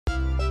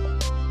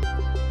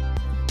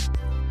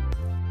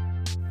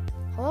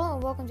Hello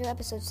and welcome to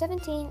episode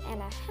 17 and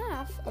a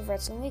half of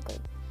Redstone Weekly.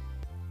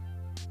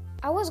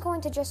 I was going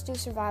to just do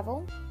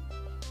survival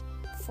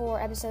for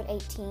episode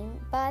 18,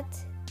 but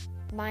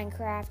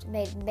Minecraft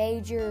made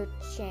major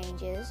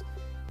changes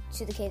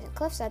to the Caves and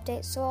Cliffs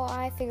update, so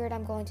I figured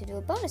I'm going to do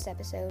a bonus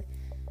episode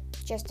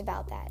just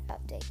about that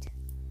update.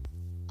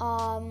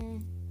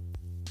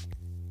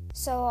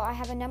 So I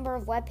have a number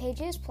of web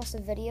pages plus a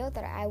video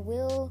that I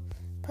will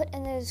put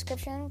in the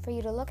description for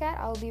you to look at.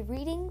 I will be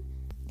reading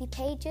the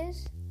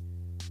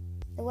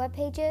web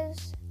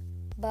pages,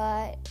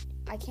 but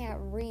I can't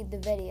read the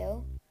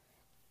video.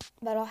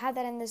 But I'll have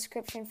that in the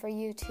description for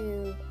you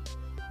to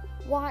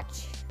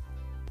watch.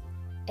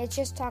 It's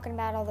just talking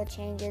about all the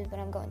changes, but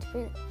I'm going to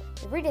be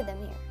reading them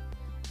here.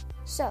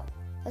 So,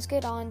 let's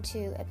get on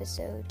to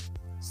episode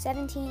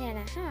 17 and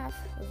a half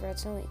of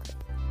Redstone Weekly.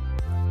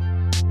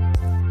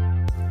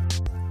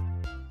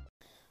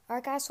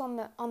 Alright guys,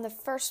 so on the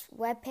first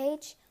web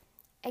page,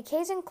 a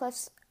Caves and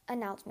Cliffs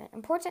announcement.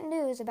 Important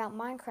news about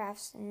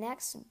Minecraft's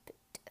next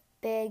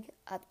big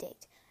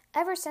update.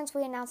 Ever since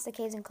we announced the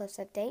Caves and Cliffs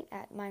update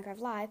at Minecraft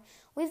Live,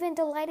 we've been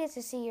delighted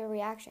to see your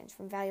reactions,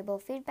 from valuable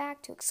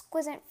feedback to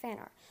exquisite fan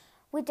art.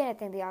 We didn't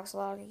think the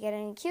Axolotl could get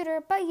any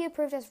cuter, but you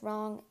proved us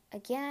wrong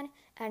again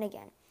and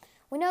again.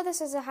 We know this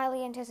is a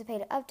highly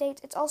anticipated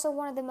update. It's also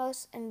the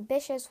most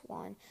ambitious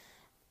one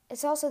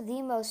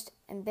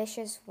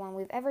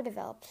we've ever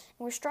developed,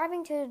 and we're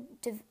striving to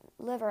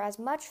deliver as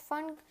much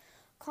fun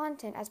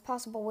content as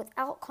possible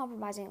without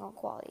compromising on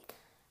quality.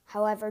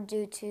 However,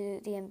 due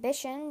to the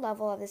ambition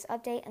level of this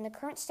update and the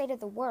current state of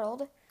the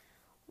world,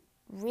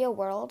 real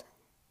world,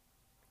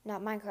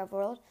 not Minecraft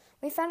world,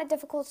 we found it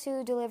difficult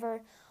to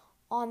deliver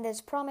on this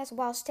promise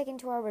while sticking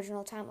to our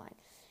original timeline.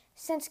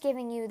 Since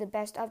giving you the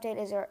best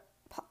update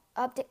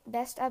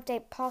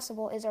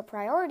possible is our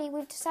priority,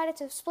 we've decided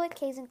to split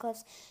Caves and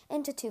Cliffs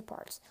into two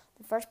parts.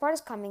 The first part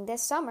is coming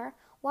this summer,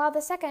 while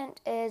the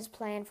second is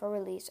planned for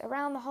release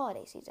around the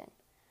holiday season.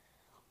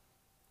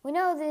 We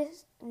know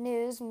this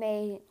news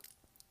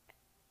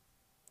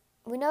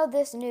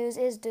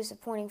is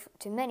disappointing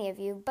to many of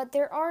you, but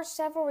there are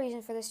several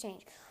reasons for this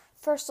change.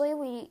 Firstly,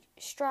 we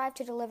strive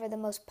to deliver the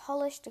most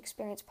polished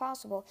experience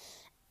possible,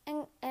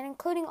 and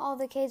including all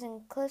the Caves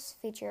and Cliffs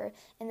feature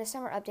in the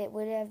summer update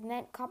would have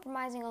meant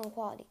compromising on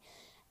quality.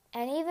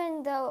 And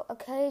even though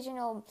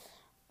occasional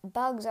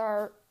bugs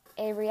are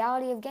a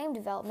reality of game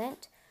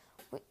development,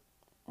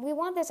 we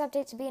want this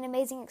update to be an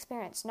amazing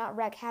experience, not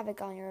wreak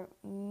havoc on your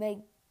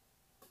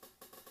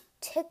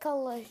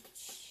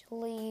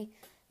meticulously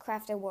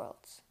crafted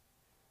worlds.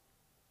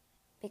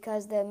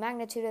 Because the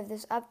magnitude of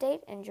this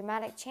update and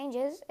dramatic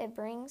changes it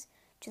brings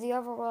to the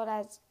overworld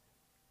as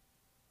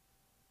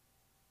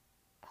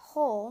a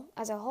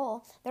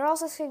whole, there are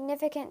also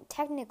significant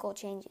technical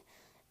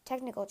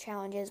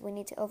challenges we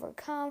need to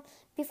overcome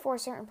before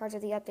certain parts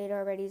of the update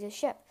are ready to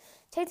ship.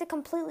 Take the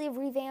completely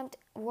revamped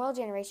world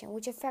generation,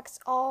 which affects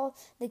all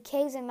the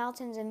caves and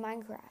mountains in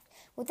Minecraft.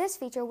 With this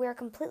feature, we are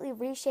completely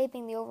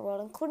reshaping the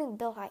overworld, including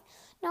build height.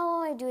 Not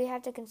only do we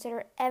have to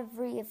consider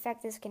every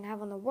effect this can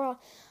have on the world,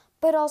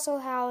 but also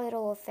how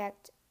it'll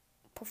affect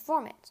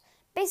performance.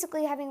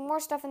 Basically, having more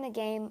stuff in the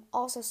game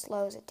also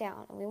slows it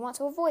down, and we want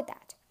to avoid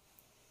that.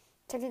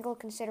 Technical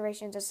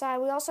considerations aside,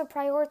 we also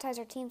prioritize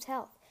our team's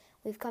health.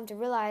 We've come to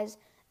realize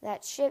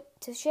that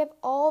to ship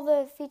all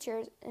the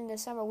features in the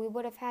summer, we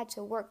would have had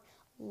to work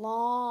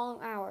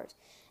long hours.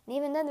 And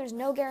even then, there's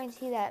no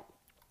guarantee that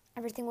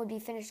everything would be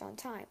finished on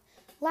time.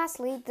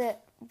 Lastly, the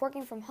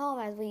working from home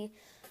as we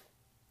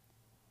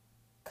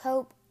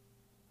cope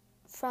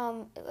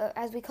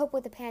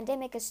with the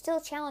pandemic is still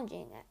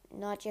challenging,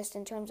 not just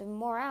in terms of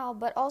morale,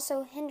 but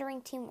also hindering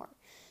teamwork.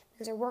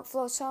 Because our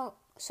workflow is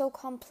so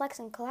complex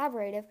and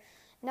collaborative,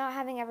 not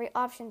having the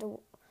option to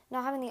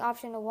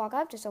walk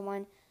up to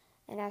someone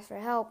and ask for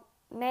help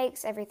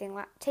makes everything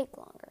take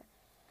longer.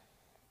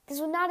 This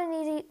was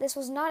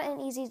not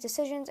an easy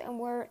decision, and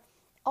we're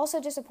also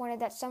disappointed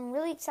that some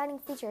really exciting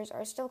features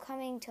are still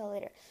coming till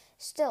later.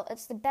 Still,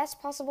 it's the best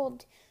possible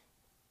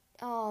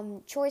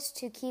choice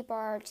to keep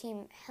our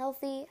team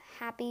healthy,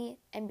 happy,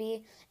 and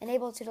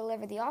able to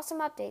deliver the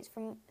awesome updates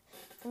for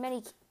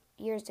many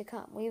years to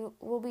come. We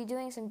will be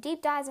doing some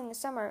deep dives in the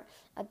summer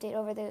update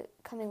over the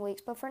coming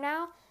weeks, but for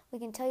now, we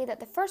can tell you that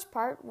the first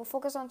part will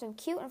focus on some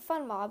cute and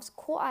fun mobs,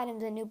 cool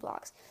items, and new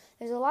blocks.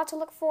 There's a lot to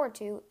look forward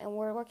to, and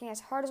we're working as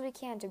hard as we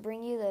can to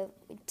bring you the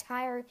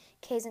entire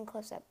Caves and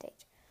Cliffs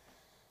update.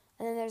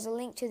 And then there's a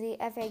link to the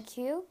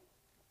FAQ,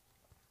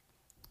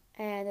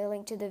 and a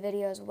link to the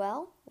video as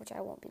well, which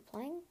I won't be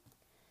playing.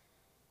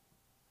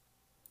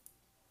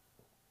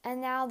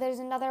 And now there's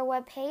another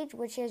web page,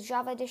 which is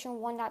Java Edition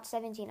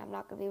 1.17. I'm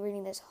not going to be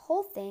reading this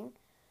whole thing,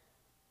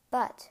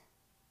 but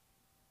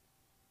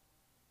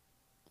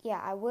yeah,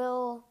 I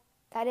will.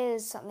 That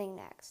is something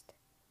next.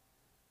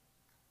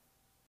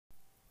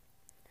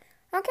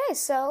 Okay,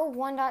 so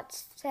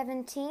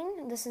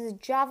 1.17. This is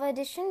Java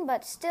Edition,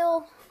 but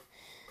still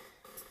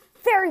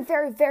very,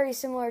 very, very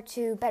similar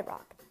to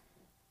Bedrock.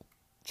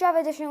 Java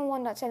Edition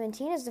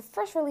 1.17 is the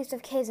first release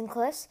of Caves and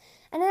Cliffs,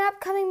 and an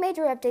upcoming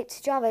major update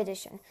to Java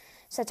Edition,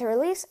 set to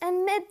release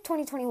in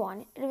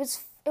mid-2021.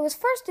 It was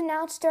first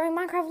announced during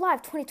Minecraft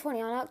Live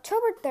 2020 on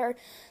October 3rd,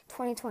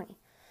 2020.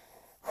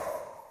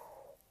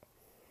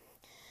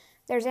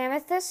 There's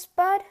Amethyst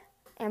Bud,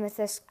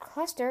 Amethyst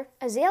Cluster,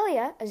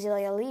 Azalea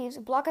Leaves,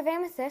 Block of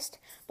Amethyst,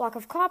 Block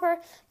of Copper,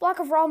 Block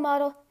of Raw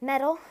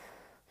Metal.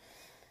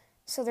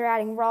 So they're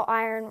adding Raw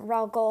Iron,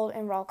 Raw Gold,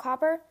 and Raw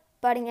Copper.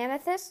 Budding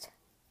Amethyst,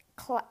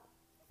 Calcite,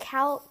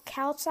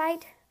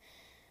 Calcite,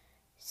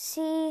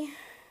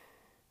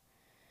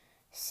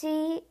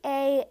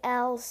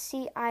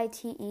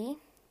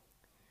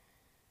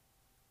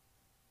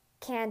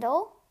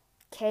 Candle,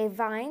 Cave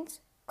Vines,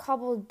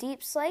 Cobbled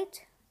Deep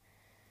Slate.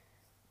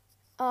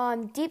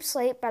 Deep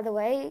Slate, by the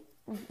way,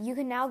 you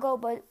can now go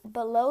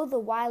below the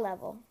Y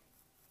level,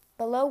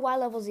 below Y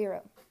level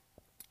 0.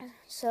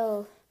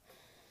 So,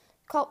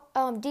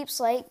 Deep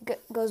Slate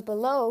goes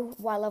below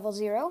Y level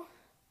 0.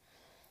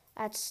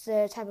 That's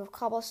the type of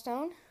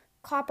cobblestone.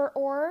 Copper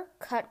ore,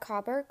 cut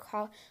copper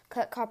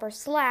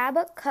slab,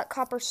 cut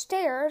copper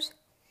stairs.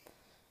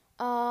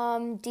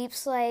 Deep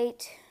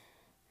Slate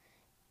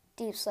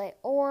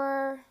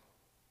ore,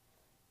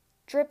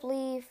 drip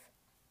leaf,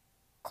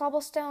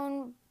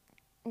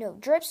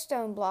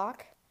 dripstone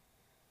block,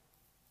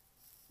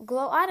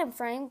 glow item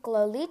frame,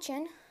 glow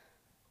lichen,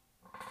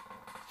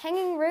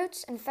 hanging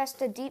roots,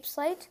 infesta deep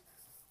slate,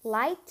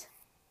 light,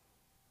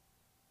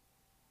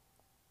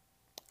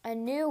 a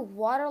new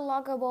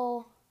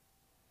waterloggable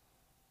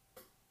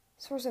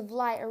source of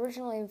light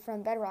originally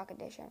from Bedrock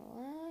Edition.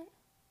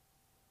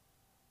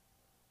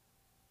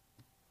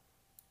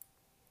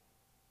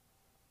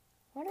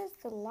 What is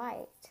the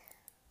light?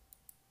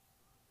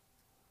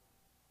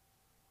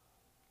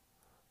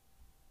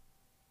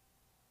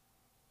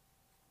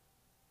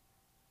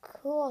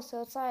 Cool,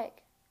 so it's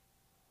like,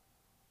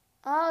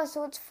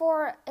 so it's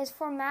for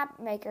map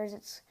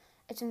makers.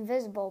 It's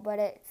invisible, but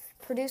it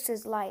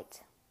produces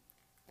light.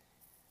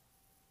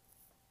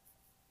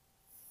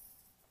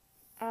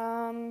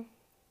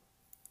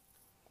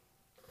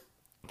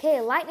 Okay,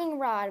 lightning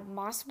rod,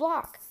 moss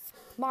block,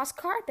 moss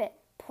carpet,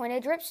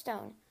 pointed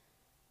dripstone,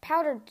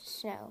 powdered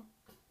snow,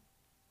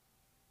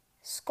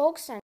 skulk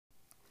sensor.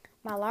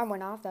 My alarm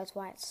went off, that's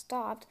why it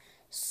stopped.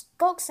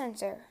 Skulk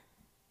sensor.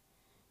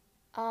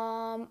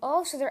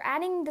 So they're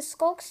adding the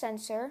skulk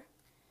sensor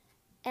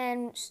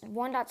and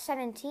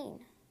 1.17,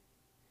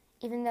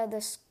 even though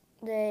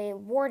the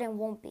warden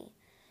won't be.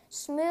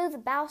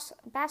 Smooth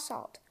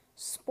basalt,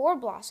 spore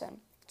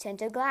blossom,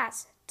 tinted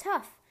glass,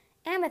 tough,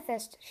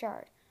 amethyst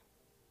shard,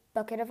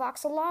 bucket of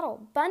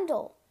axolotl,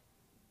 bundle,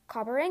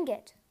 copper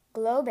ingot,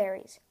 glow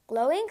berries,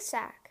 glow ink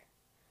sac,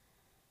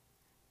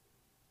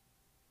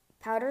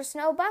 powder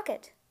snow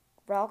bucket,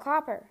 raw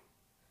copper,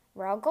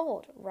 raw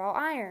gold, raw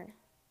iron.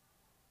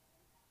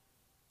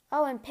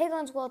 Oh, and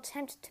piglins will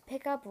attempt to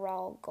pick up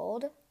raw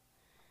gold.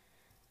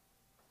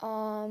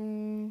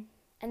 And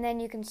then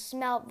you can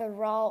smelt the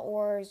raw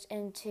ores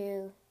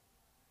into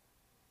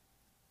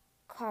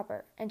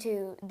copper,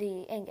 into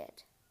the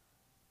ingot.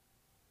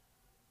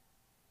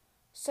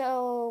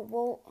 So,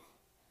 will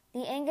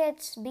the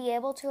ingots be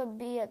able to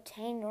be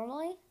obtained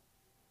normally?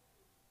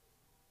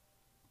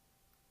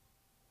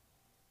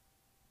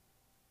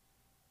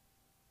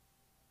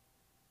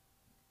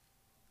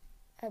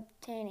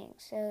 Obtaining,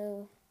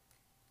 so...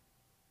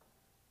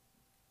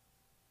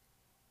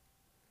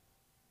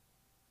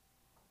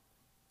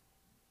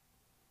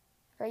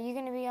 Are you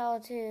going to be able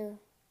to...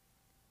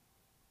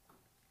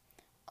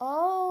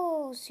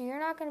 Oh, so you're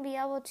not going to be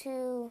able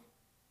to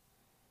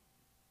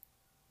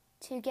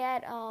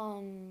get,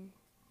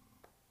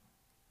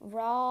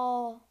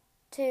 raw,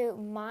 to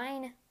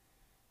mine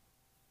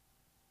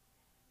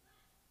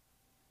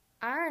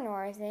iron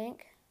ore, I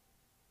think.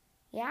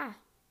 Yeah.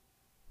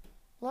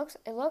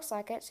 It looks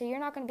like it. So you're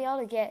not going to be able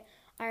to get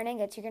iron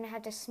ingots. You're going to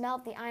have to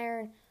smelt the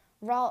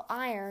raw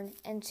iron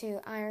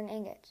into iron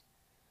ingots.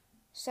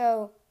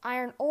 So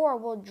iron ore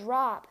will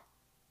drop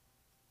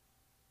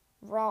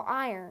raw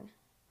iron,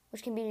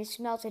 which can be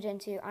smelted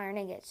into iron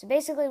ingots. So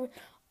basically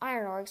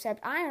iron ore,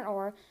 except iron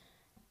ore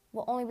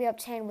will only be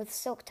obtained with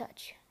silk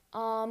touch.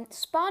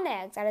 Spawn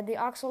eggs, added the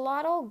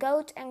axolotl,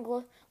 goat, and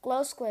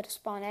glow squid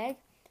spawn egg.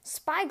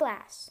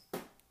 Spyglass.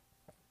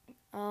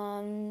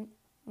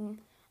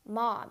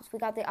 Mobs. We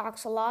got the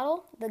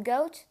axolotl, the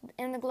goat,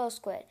 and the glow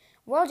squid.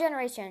 World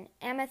generation,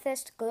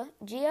 amethyst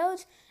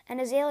geodes,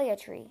 and azalea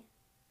tree.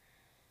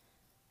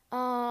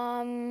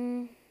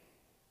 Command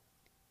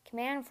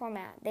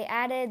format. They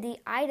added the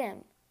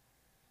item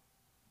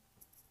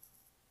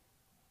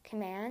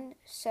command,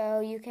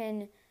 so you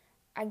can,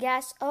 I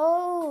guess.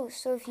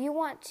 So if you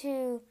want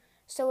to,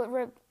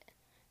 so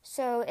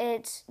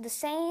it's the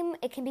same.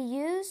 It can be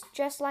used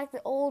just like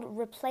the old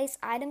replace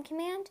item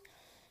command,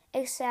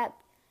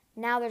 except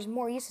now there's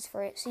more uses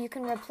for it. So you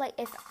can replace.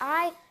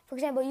 For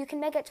example, you can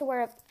make it to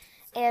where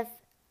if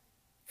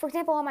for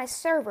example, on my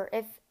server,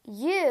 if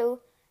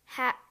you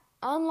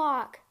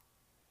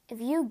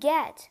if you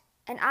get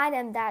an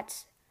item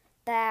that's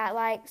that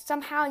like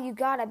somehow you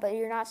got it but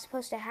you're not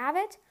supposed to have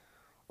it.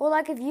 Or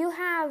like if you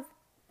have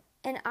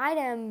an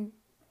item,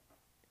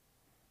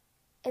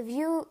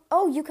 you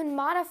can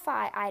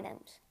modify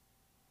items.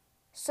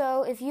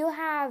 So if you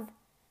have,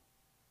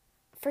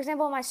 for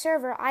example, on my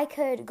server, I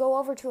could go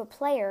over to a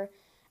player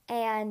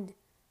and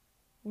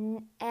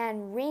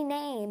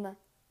rename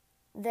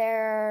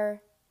an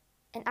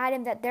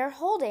item that they're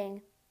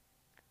holding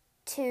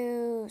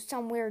to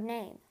some weird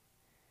name.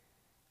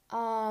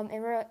 And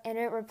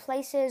it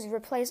replaces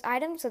replace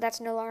item, so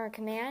that's no longer a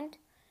command.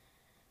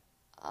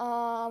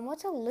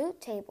 What's a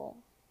loot table?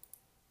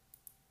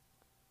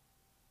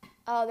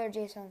 Oh, they're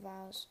JSON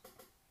files.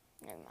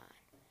 Never mind.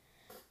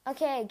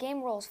 Okay,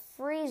 game rules.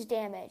 Freeze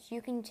damage.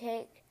 You can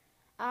take...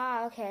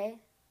 okay.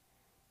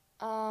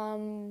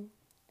 And...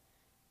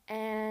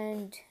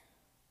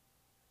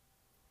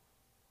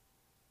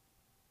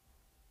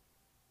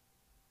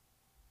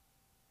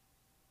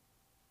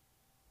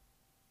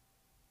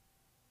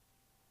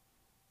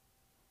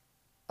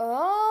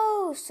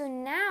 Oh, so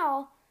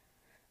now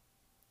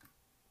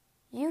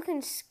you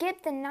can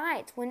skip the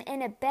night when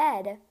in a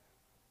bed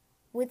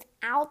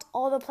without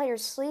all the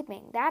players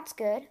sleeping. That's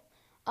good.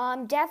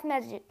 Death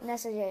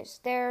messages.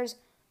 There's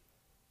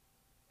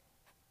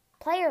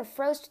player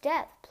froze to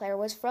death. Player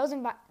was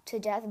frozen to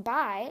death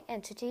by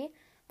entity.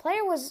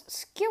 Player was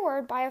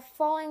skewered by a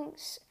falling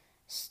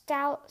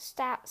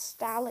stalactite.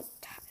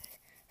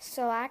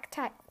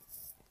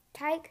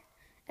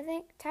 I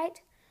think.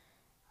 Tite.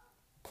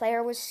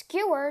 Player was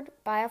skewered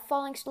by a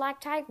falling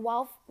stalactite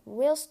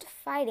whilst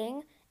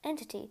fighting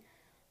entity.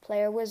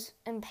 Player was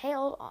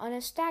impaled on a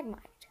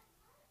stalagmite.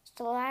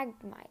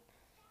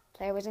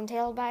 Player was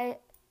impaled by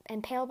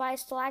a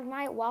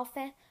stalagmite while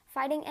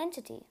fighting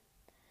entity.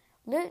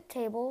 Loot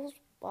tables,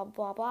 blah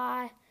blah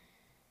blah.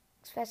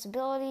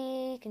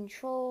 Accessibility,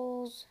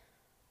 controls,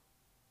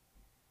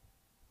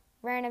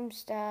 random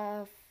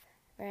stuff.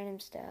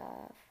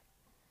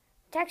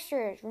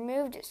 Textures,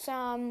 removed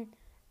some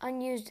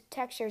unused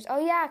textures. Oh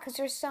yeah, because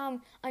there's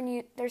some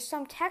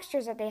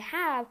textures that they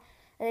have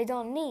that they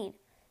don't need.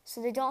 So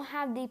they don't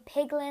have the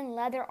piglin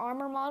leather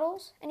armor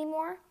models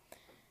anymore.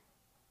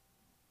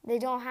 They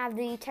don't have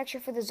the texture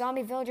for the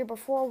zombie villager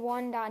before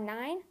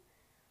 1.9.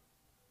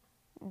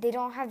 They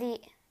don't have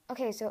the...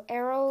 Okay, so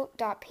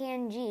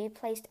arrow.png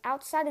placed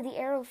outside of the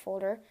arrow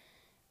folder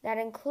that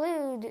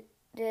included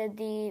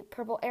the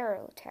purple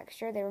arrow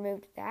texture. They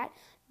removed that.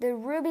 The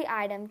ruby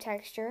item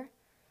texture.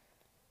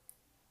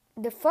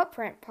 The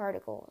footprint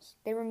particles.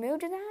 They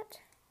removed that?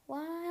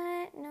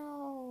 What?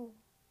 No.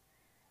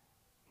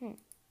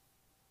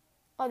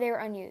 Oh, they were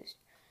unused.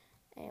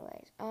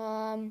 Anyways,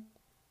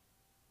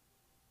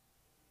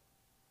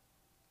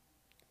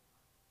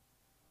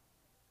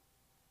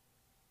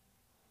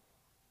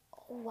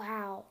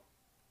 wow.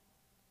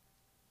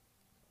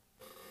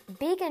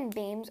 Beacon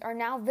beams are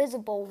now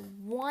visible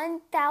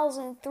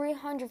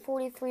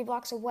 1,343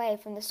 blocks away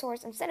from the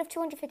source instead of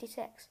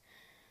 256.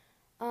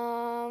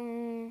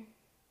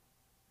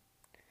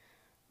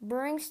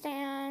 Brewing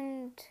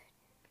stand.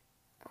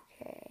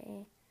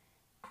 Okay.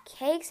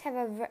 Cakes have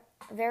a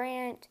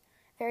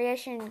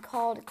variation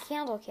called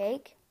candle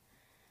cake.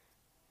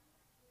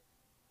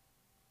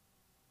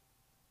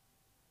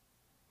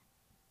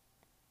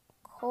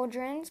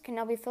 Cauldrons can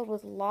now be filled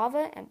with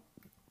lava and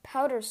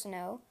powder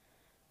snow.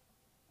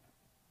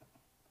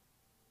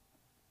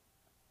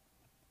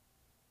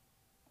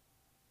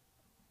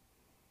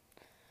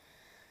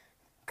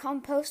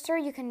 Composter,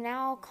 you can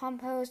now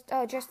compost,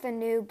 just the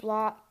new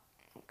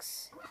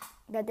blocks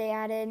that they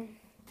added.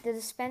 The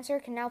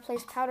dispenser can now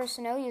place powder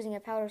snow using a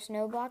powder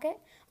snow bucket,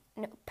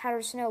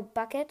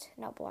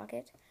 not block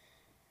it.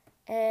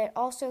 It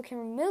also can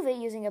remove it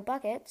using a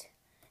bucket.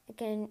 It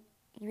can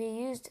be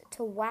used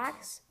to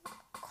wax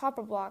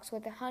copper blocks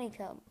with a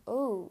honeycomb.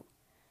 Ooh,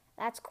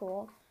 that's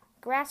cool.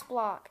 Grass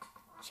block.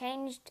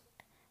 Changed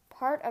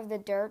part of the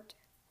dirt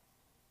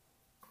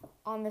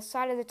on the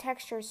side of the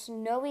texture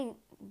snowy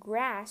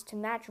grass to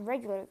match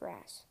regular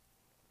grass.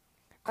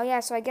 Oh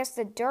yeah, so I guess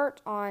the dirt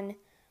on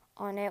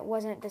it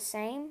wasn't the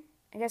same.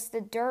 I guess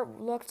the dirt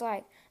looked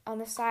like, on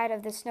the side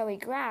of the snowy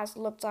grass,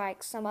 looked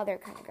like some other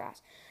kind of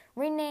grass.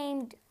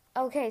 Renamed,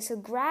 okay, so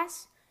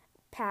grass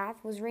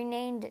path was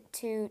renamed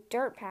to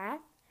dirt path,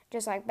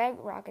 just like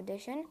Bedrock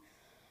Edition.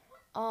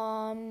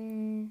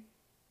 Can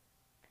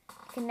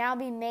now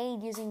be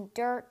made using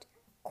dirt,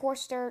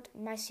 coarse dirt,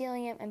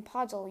 mycelium, and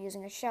podzol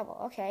using a shovel.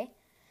 Okay.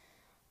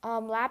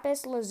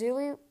 Lapis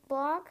lazuli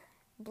block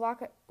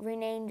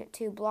renamed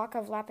to block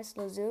of lapis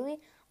lazuli.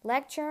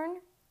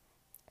 Lectern,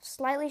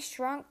 slightly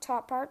shrunk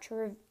top part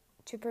to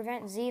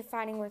prevent Z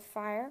fighting with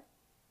fire.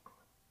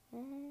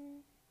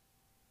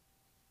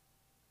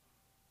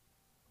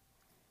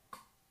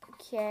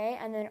 Okay,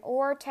 and then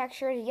ore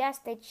textures. Yes,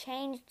 they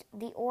changed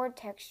the ore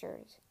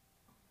textures.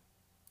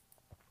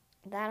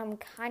 That I'm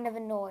kind of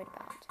annoyed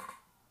about.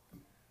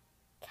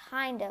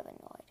 Kind of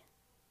annoyed.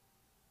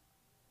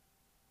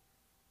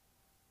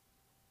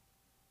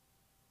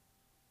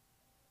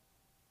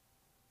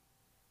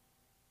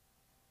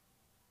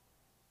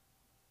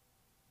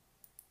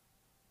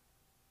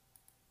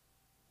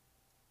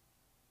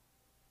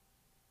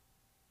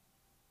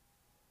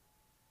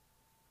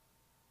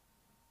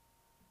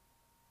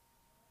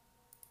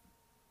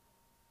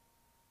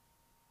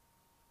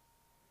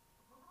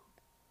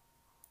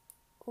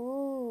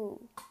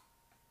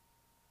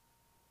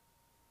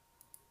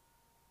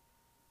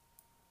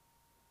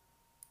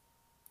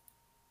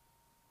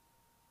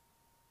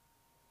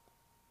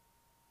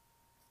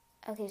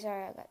 Okay,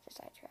 sorry, I got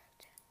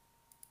sidetracked.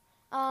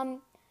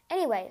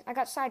 Anyways, I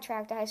got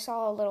sidetracked. I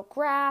saw a little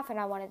graph, and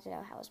I wanted to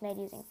know how it was made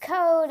using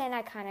code, and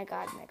I kind of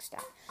got mixed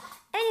up.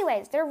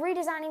 Anyways, they're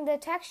redesigning the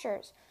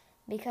textures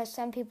because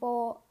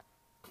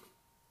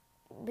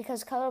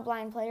because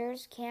colorblind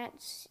players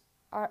can't,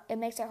 it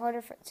makes it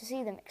harder to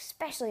see them,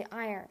 especially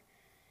iron.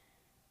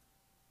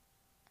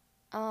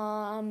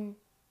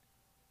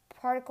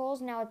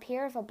 Particles now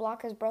appear if a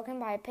block is broken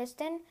by a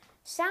piston.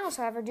 Sounds,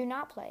 however, do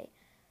not play.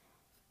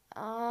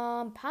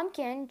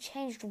 Pumpkin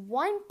changed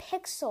 1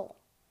 pixel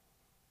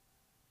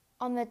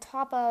on the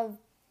top of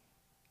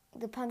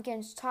the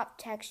pumpkin's top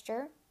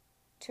texture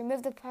to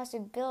remove the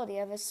possibility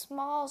of a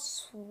small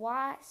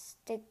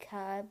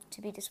swastika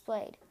to be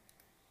displayed.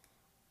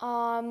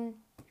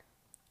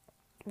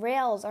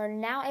 Rails are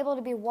now able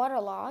to be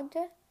waterlogged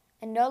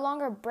and no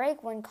longer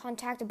break when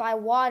contacted by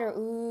water.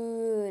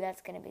 Ooh,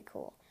 that's going to be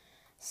cool.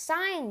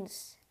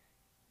 Signs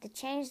to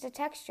change the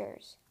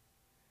textures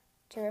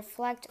to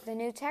reflect the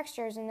new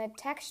textures in the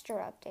texture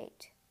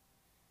update,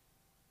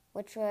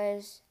 which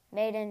was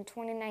made in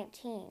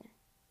 2019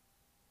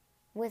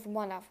 with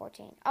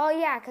 1.14. Oh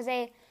yeah, because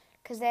they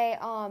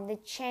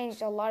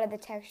changed a lot of the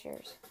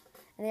textures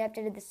and they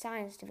updated the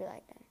signs to be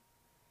like them.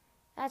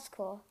 That's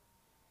cool.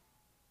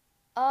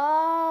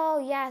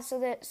 Oh yeah,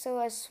 so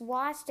a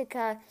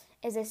swastika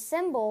is a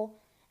symbol,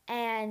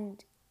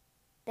 and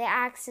they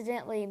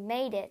accidentally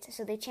made it,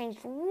 so they changed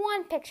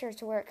 1 picture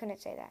to where it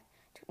couldn't say that,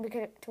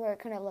 to where it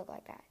couldn't look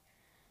like that.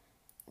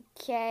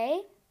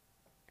 Okay.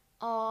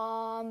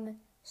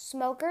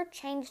 Smoker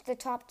changed the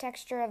top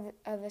texture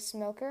of a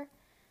smoker.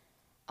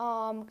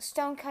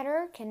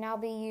 Stonecutter can now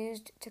be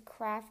used to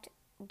craft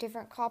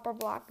different copper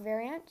block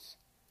variants.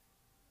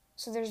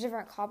 So there's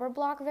different copper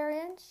block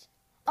variants.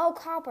 Oh,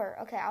 copper.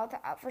 Okay,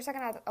 for a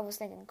second I was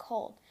thinking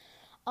coal.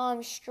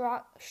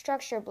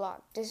 Structure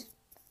block.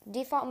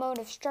 Default mode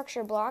of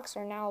structure blocks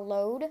are now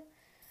load.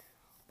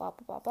 Blah,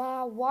 blah, blah,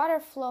 blah. Water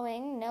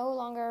flowing no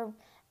longer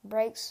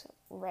breaks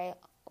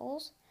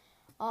rails.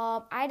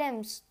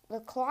 Items, the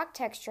clock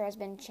texture has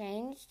been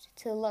changed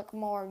to look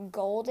more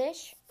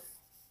goldish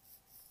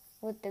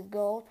with the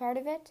gold part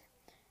of it.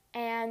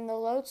 And the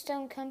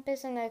lodestone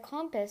compass and the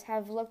compass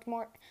have looked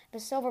more, the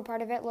silver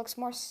part of it looks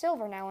more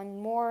silver now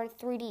and more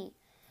 3D.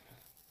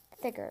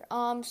 Thicker.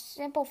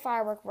 Simple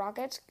firework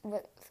rockets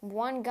with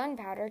 1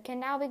 gunpowder can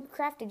now be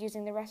crafted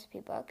using the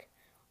recipe book.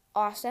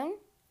 Awesome.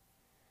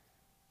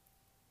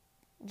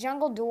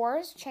 Jungle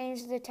doors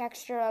changed the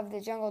texture of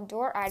the jungle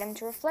door item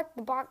to reflect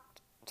the box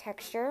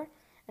texture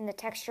in the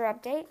texture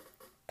update.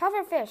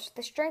 Pufferfish,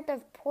 the strength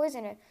of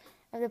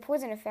the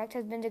poison effect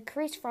has been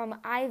decreased from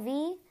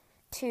IV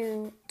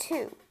to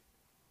 2.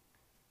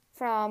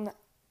 From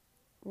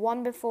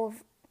 1 before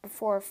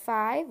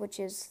 5,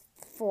 which is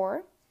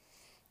 4,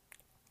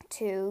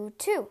 to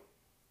 2.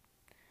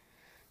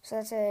 So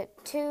that's a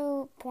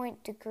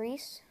 2-point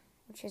decrease,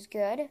 which is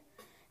good.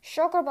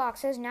 Shulker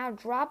boxes now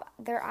drop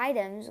their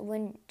items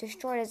when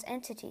destroyed as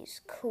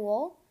entities.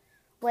 Cool.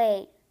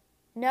 Wait.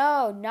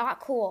 No, not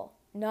cool.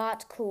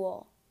 Not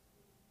cool.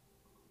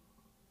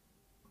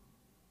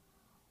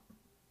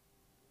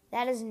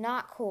 That is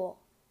not cool.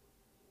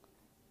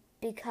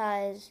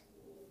 Because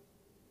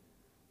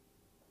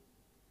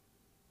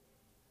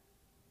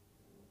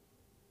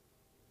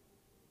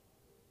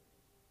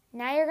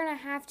now you're going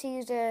to have to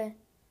use a...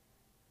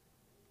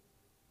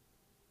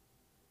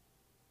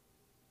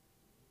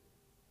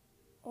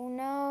 Oh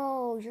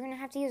no, you're going to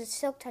have to use a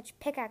Silk Touch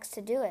pickaxe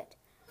to do it.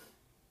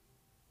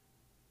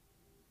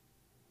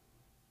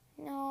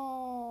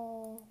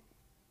 No.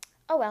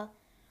 Oh well.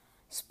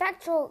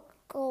 Spectral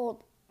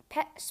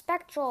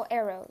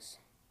arrows.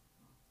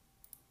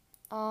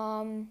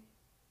 Now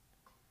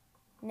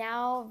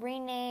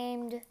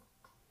renamed...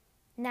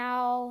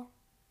 Now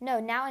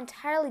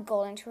entirely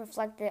golden to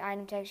reflect the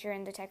item texture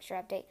in the texture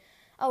update.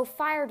 Oh,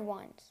 fired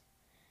ones.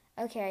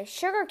 Okay,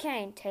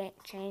 sugarcane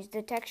changed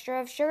the texture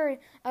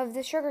of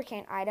the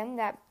sugarcane item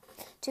that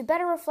to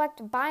better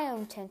reflect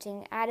biome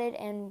tinting added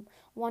in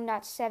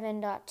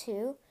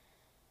 1.7.2.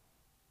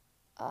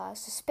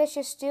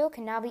 Suspicious stew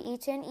can now be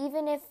eaten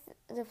even if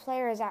the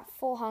player is at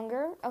full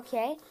hunger.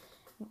 Okay,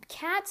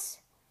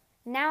 cats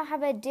now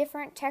have a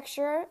different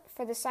texture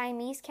for the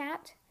Siamese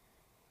cat.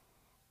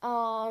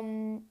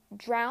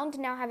 Drowned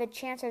now have a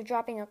chance of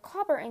dropping a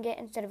copper ingot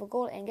instead of a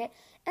gold ingot.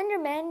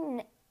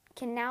 Endermen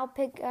can now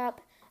pick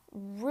up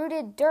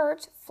rooted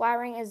dirt,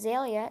 flowering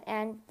azalea,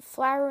 and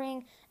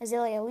flowering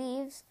azalea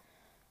leaves.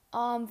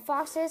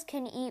 Foxes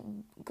can eat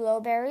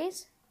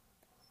glowberries.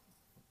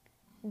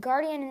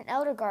 Guardian and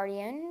Elder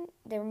Guardian,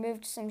 they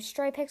removed some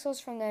stray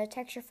pixels from the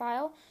texture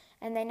file,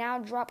 and they now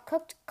drop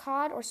cooked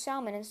cod or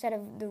salmon instead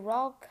of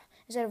raw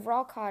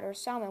cod or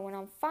salmon when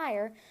on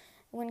fire,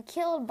 when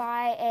killed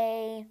by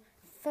a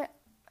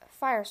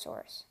fire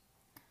source.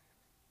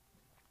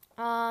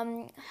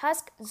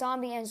 Husk,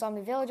 Zombie, and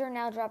Zombie Villager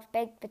now drops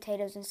baked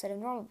potatoes instead of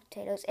normal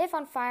potatoes if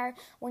on fire,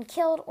 when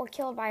killed or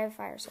killed by a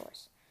fire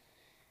source.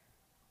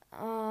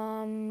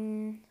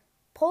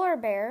 Polar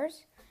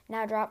bears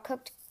now drop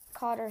cooked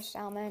cod or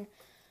salmon.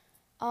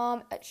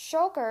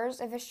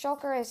 Shulkers, if a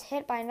shulker is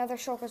hit by another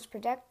shulker's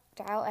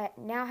projectile, it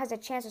now has a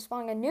chance of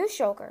spawning a new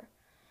shulker.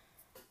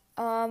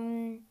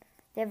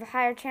 They have a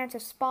higher chance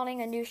of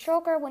spawning a new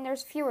shulker when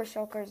there's fewer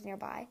shulkers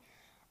nearby.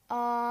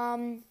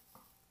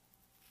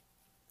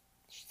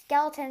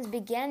 Skeletons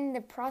begin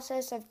the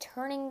process of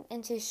turning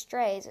into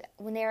strays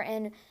when they are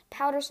in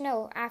powder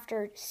snow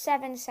after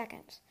 7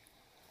 seconds.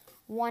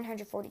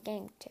 140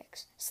 game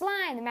ticks.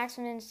 Slime, the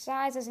maximum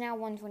size is now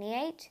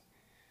 128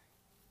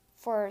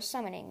 for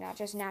summoning, not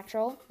just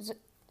natural.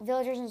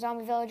 Villagers and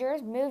zombie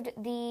villagers moved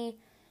the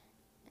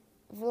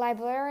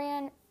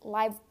librarian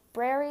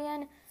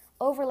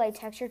overlay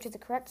texture to the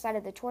correct side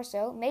of the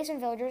torso. Mason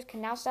villagers can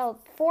now sell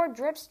 4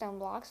 dripstone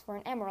blocks for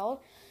an emerald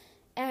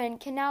and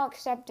can now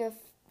accept a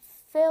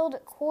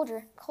filled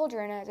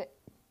cauldron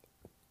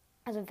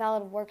as a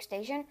valid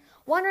workstation.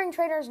 Wandering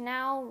traders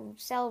now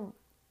sell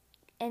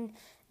in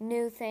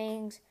new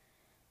things.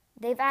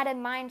 They've added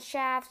mine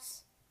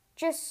shafts.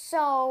 Just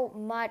so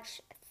much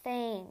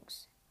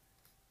things.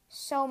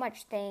 So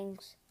much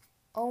things.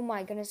 Oh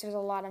my goodness, there's a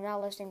lot. I'm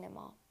not listing them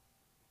all.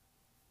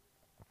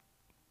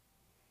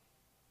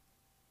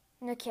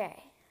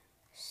 Okay.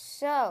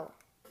 So,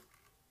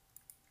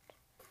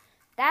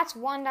 that's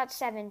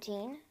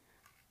 1.17.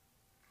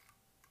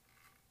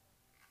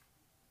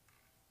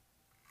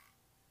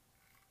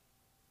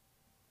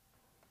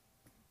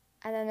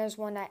 And then there's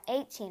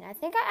 1.18. I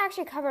think I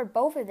actually covered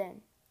both of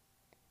them.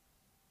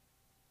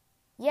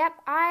 Yep,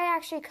 I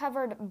actually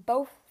covered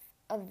both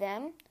of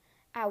them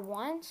at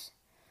once.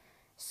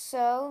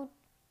 So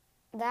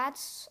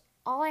that's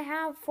all I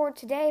have for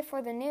today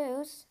for the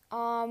news.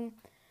 I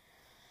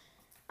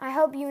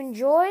hope you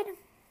enjoyed.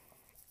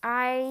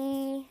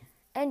 I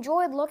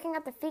enjoyed looking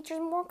at the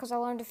features more because I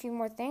learned a few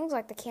more things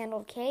like the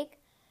candled cake.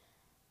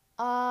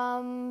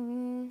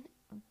 And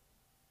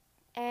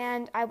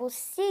I will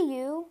see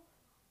you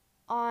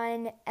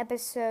on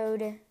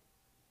episode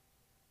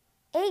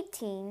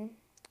 18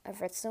 of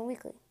Redstone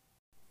Weekly.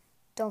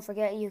 Don't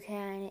forget you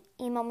can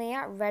email me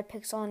at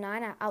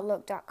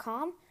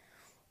redpixel9@outlook.com,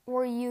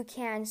 or you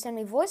can send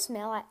me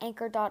voicemail at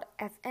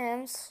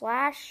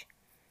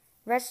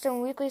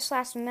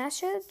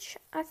anchor.fm/redstoneweekly/message,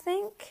 I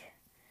think.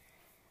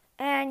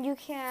 And you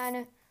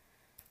can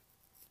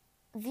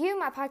view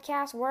my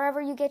podcast wherever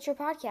you get your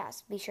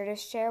podcasts. Be sure to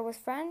share with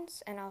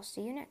friends, and I'll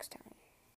see you next time.